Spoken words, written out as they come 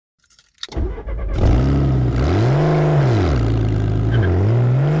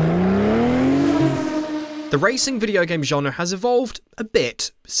The racing video game genre has evolved a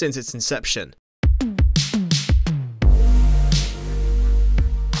bit since its inception.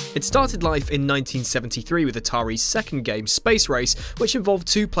 It started life in 1973 with Atari's second game, Space Race, which involved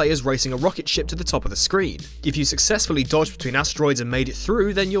two players racing a rocket ship to the top of the screen. If you successfully dodged between asteroids and made it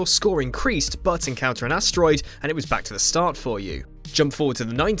through, then your score increased, but encounter an asteroid and it was back to the start for you. Jump forward to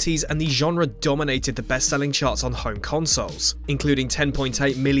the 90s and the genre dominated the best-selling charts on home consoles, including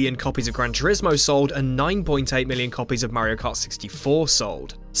 10.8 million copies of Gran Turismo sold and 9.8 million copies of Mario Kart 64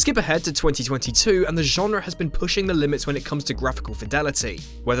 sold. Skip ahead to 2022 and the genre has been pushing the limits when it comes to graphical fidelity,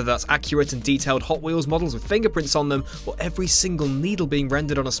 whether that's accurate and detailed Hot Wheels models with fingerprints on them, or every single needle being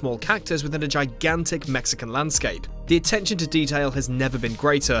rendered on a small cactus within a gigantic Mexican landscape. The attention to detail has never been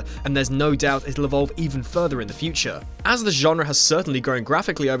greater, and there's no doubt it'll evolve even further in the future. As the genre has certainly grown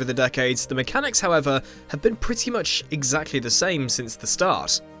graphically over the decades, the mechanics, however, have been pretty much exactly the same since the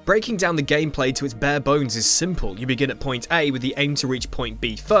start. Breaking down the gameplay to its bare bones is simple. You begin at point A with the aim to reach point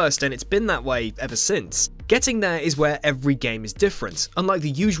B first, and it's been that way ever since. Getting there is where every game is different. Unlike the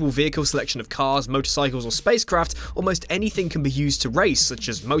usual vehicle selection of cars, motorcycles, or spacecraft, almost anything can be used to race, such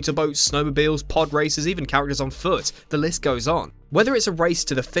as motorboats, snowmobiles, pod races, even characters on foot. The list goes on. Whether it's a race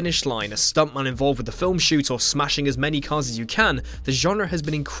to the finish line, a stuntman involved with the film shoot, or smashing as many cars as you can, the genre has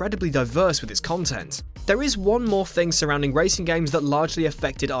been incredibly diverse with its content. There is one more thing surrounding racing games that largely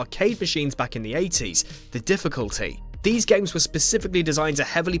affected arcade machines back in the 80s, the difficulty. These games were specifically designed to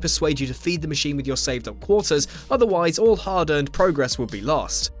heavily persuade you to feed the machine with your saved up quarters, otherwise all hard-earned progress would be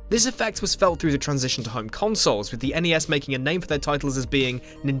lost. This effect was felt through the transition to home consoles, with the NES making a name for their titles as being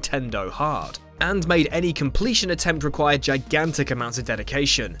Nintendo Hard, and made any completion attempt require gigantic amounts of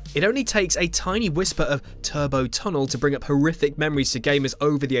dedication. It only takes a tiny whisper of turbo tunnel to bring up horrific memories to gamers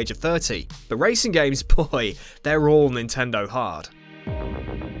over the age of 30. But racing games, boy, they're all Nintendo Hard.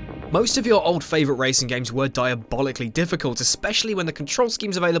 Most of your old favourite racing games were diabolically difficult, especially when the control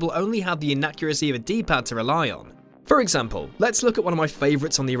schemes available only had the inaccuracy of a D-pad to rely on. For example, let's look at one of my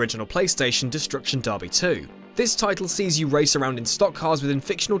favourites on the original PlayStation, Destruction Derby 2. This title sees you race around in stock cars within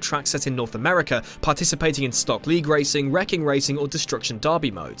fictional tracks set in North America, participating in stock league racing, wrecking racing, or destruction derby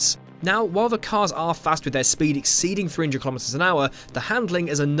modes. Now, while the cars are fast with their speed exceeding 300 km an hour, the handling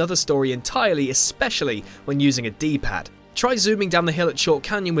is another story entirely, especially when using a D-pad. Try zooming down the hill at Chalk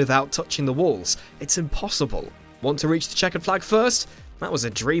Canyon without touching the walls. It's impossible. Want to reach the checkered flag first? That was a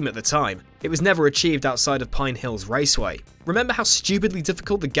dream at the time. It was never achieved outside of Pine Hills Raceway. Remember how stupidly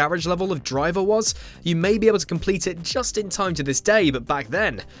difficult the garage level of Driver was? You may be able to complete it just in time to this day, but back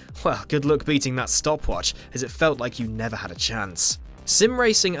then, well, good luck beating that stopwatch, as it felt like you never had a chance. Sim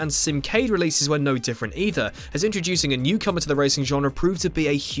Racing and Simcade releases were no different either, as introducing a newcomer to the racing genre proved to be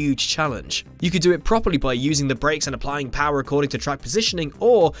a huge challenge. You could do it properly by using the brakes and applying power according to track positioning,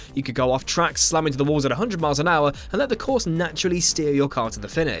 or you could go off track, slam into the walls at 100 miles an hour, and let the course naturally steer your car to the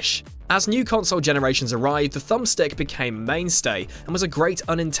finish. As new console generations arrived, the thumbstick became a mainstay, and was a great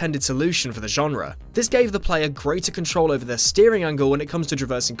unintended solution for the genre. This gave the player greater control over their steering angle when it comes to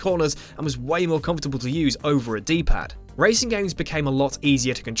traversing corners, and was way more comfortable to use over a D-pad. Racing games became a lot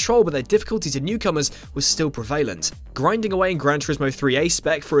easier to control, but their difficulty to newcomers was still prevalent. Grinding away in Gran Turismo 3A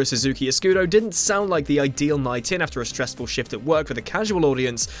spec for a Suzuki Escudo didn't sound like the ideal night in after a stressful shift at work with a casual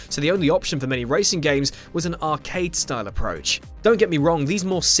audience, so the only option for many racing games was an arcade-style approach. Don't get me wrong, these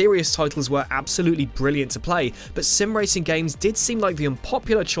more serious titles were absolutely brilliant to play, but sim racing games did seem like the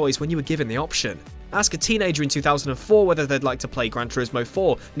unpopular choice when you were given the option. Ask a teenager in 2004 whether they'd like to play Gran Turismo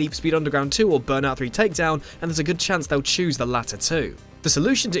 4, Need for Speed Underground 2 or Burnout 3 Takedown, and there's a good chance they'll choose the latter too. The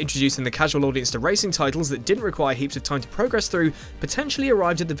solution to introducing the casual audience to racing titles that didn't require heaps of time to progress through potentially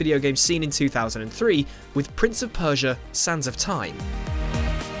arrived at the video game scene in 2003 with Prince of Persia: Sands of Time.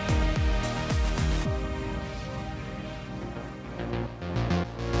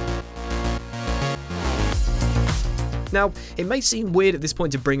 Now, it may seem weird at this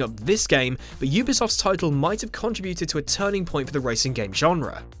point to bring up this game, but Ubisoft's title might have contributed to a turning point for the racing game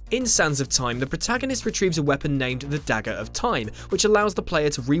genre. In Sands of Time, the protagonist retrieves a weapon named the Dagger of Time, which allows the player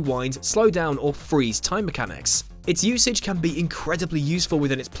to rewind, slow down, or freeze time mechanics. Its usage can be incredibly useful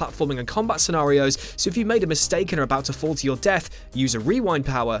within its platforming and combat scenarios, so if you made a mistake and are about to fall to your death, use a rewind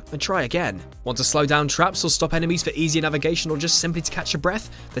power and try again. Want to slow down traps or stop enemies for easier navigation or just simply to catch your breath?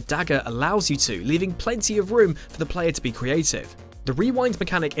 The dagger allows you to, leaving plenty of room for the player to be creative. The rewind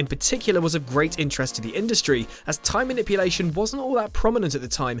mechanic in particular was of great interest to the industry, as time manipulation wasn't all that prominent at the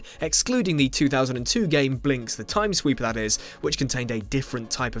time, excluding the 2002 game Blinx the Time Sweeper that is, which contained a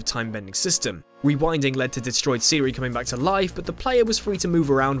different type of time bending system. Rewinding led to destroyed scenery coming back to life, but the player was free to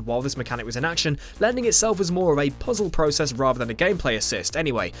move around while this mechanic was in action, lending itself as more of a puzzle process rather than a gameplay assist.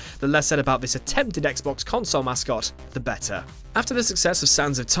 Anyway, the less said about this attempted Xbox console mascot, the better. After the success of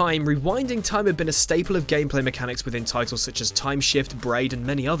Sands of Time, rewinding time had been a staple of gameplay mechanics within titles such as Time Shift, Braid, and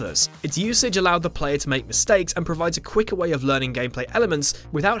many others. Its usage allowed the player to make mistakes and provides a quicker way of learning gameplay elements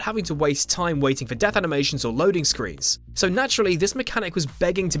without having to waste time waiting for death animations or loading screens. So naturally, this mechanic was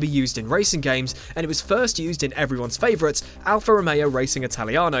begging to be used in racing games, and it was first used in everyone's favourite, Alfa Romeo Racing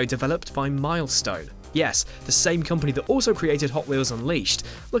Italiano, developed by Milestone. Yes, the same company that also created Hot Wheels Unleashed.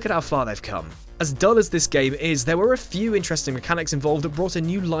 Look at how far they've come. As dull as this game is, there were a few interesting mechanics involved that brought a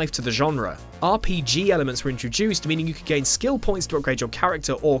new life to the genre. RPG elements were introduced, meaning you could gain skill points to upgrade your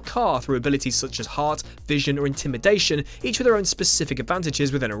character or car through abilities such as heart, vision, or intimidation, each with their own specific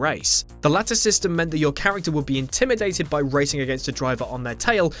advantages within a race. The latter system meant that your character would be intimidated by racing against a driver on their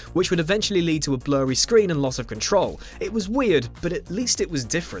tail, which would eventually lead to a blurry screen and loss of control. It was weird, but at least it was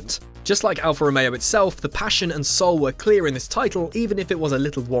different. Just like Alfa Romeo itself, the passion and soul were clear in this title, even if it was a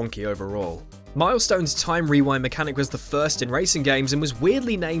little wonky overall. Milestone's time rewind mechanic was the first in racing games and was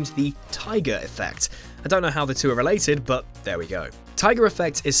weirdly named the Tiger Effect. I don't know how the two are related, but there we go. Tiger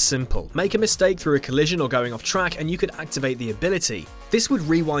Effect is simple. Make a mistake through a collision or going off track and you could activate the ability. This would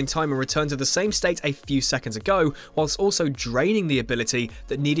rewind time and return to the same state a few seconds ago, whilst also draining the ability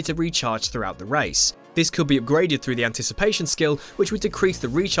that needed to recharge throughout the race. This could be upgraded through the anticipation skill, which would decrease the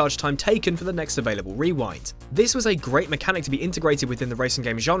recharge time taken for the next available rewind. This was a great mechanic to be integrated within the racing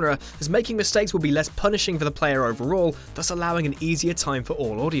game genre, as making mistakes would be less punishing for the player overall, thus allowing an easier time for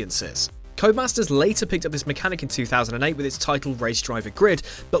all audiences. Codemasters later picked up this mechanic in 2008 with its title Race Driver Grid,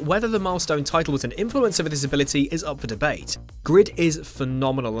 but whether the Milestone title was an influence of this ability is up for debate. Grid is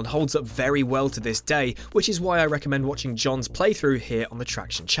phenomenal and holds up very well to this day, which is why I recommend watching John's playthrough here on the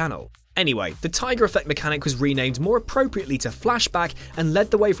Traxion channel. Anyway, the Tiger Effect mechanic was renamed more appropriately to Flashback and led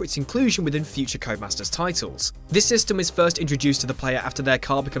the way for its inclusion within future Codemasters titles. This system is first introduced to the player after their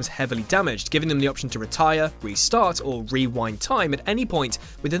car becomes heavily damaged, giving them the option to retire, restart, or rewind time at any point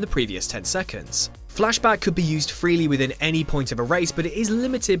within the previous 10 seconds. Flashback could be used freely within any point of a race, but it is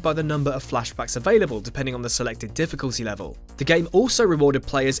limited by the number of flashbacks available depending on the selected difficulty level. The game also rewarded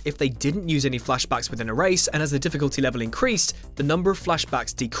players if they didn't use any flashbacks within a race, and as the difficulty level increased, the number of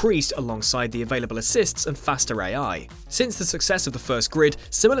flashbacks decreased alongside the available assists and faster AI. Since the success of the first Grid,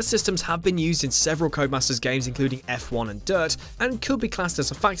 similar systems have been used in several Codemasters games including F1 and Dirt, and could be classed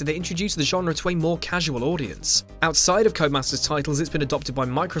as a factor that introduced the genre to a more casual audience. Outside of Codemasters titles, it's been adopted by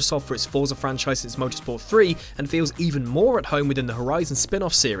Microsoft for its Forza franchise since Motorsport 3 and feels even more at home within the Horizon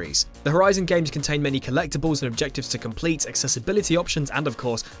spin-off series. The Horizon games contain many collectibles and objectives to complete, accessibility options, and of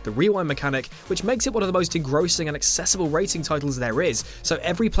course, the rewind mechanic, which makes it one of the most engrossing and accessible racing titles there is, so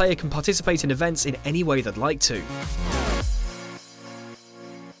every player can participate in events in any way they'd like to.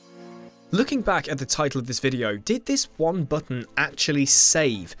 Looking back at the title of this video, did this one button actually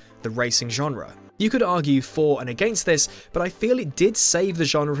save the racing genre? You could argue for and against this, but I feel it did save the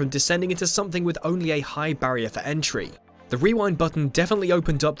genre from descending into something with only a high barrier for entry. The rewind button definitely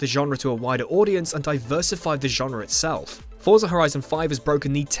opened up the genre to a wider audience and diversified the genre itself. Forza Horizon 5 has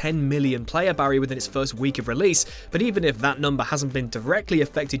broken the 10 million player barrier within its first week of release, but even if that number hasn't been directly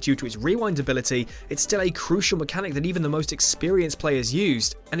affected due to its rewind ability, it's still a crucial mechanic that even the most experienced players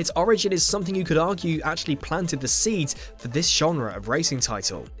used, and its origin is something you could argue actually planted the seeds for this genre of racing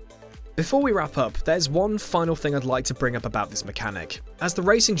title. Before we wrap up, there's one final thing I'd like to bring up about this mechanic. As the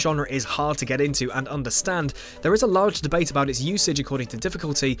racing genre is hard to get into and understand, there is a large debate about its usage according to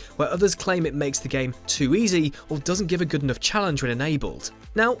difficulty, where others claim it makes the game too easy or doesn't give a good enough challenge when enabled.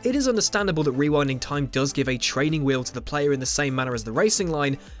 Now, it is understandable that rewinding time does give a training wheel to the player in the same manner as the racing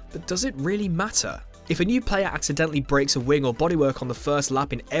line, but does it really matter? If a new player accidentally breaks a wing or bodywork on the first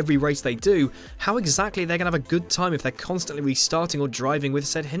lap in every race they do, how exactly are they going to have a good time if they're constantly restarting or driving with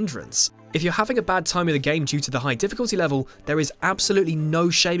said hindrance? If you're having a bad time in the game due to the high difficulty level, there is absolutely no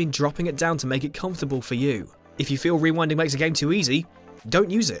shame in dropping it down to make it comfortable for you. If you feel rewinding makes a game too easy, don't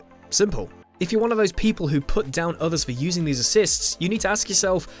use it. Simple. If you're one of those people who put down others for using these assists, you need to ask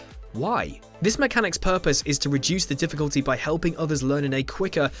yourself, why? This mechanic's purpose is to reduce the difficulty by helping others learn in a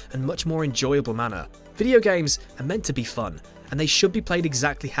quicker and much more enjoyable manner. Video games are meant to be fun, and they should be played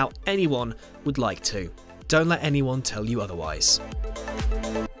exactly how anyone would like to. Don't let anyone tell you otherwise.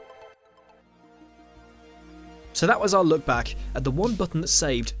 So that was our look back at the one button that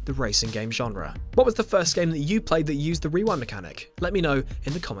saved the racing game genre. What was the first game that you played that used the rewind mechanic? Let me know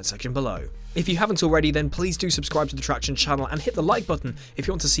in the comment section below. If you haven't already, then please do subscribe to the Traxion channel and hit the like button if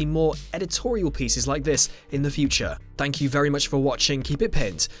you want to see more editorial pieces like this in the future. Thank you very much for watching, keep it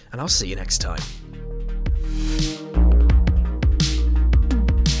pinned, and I'll see you next time.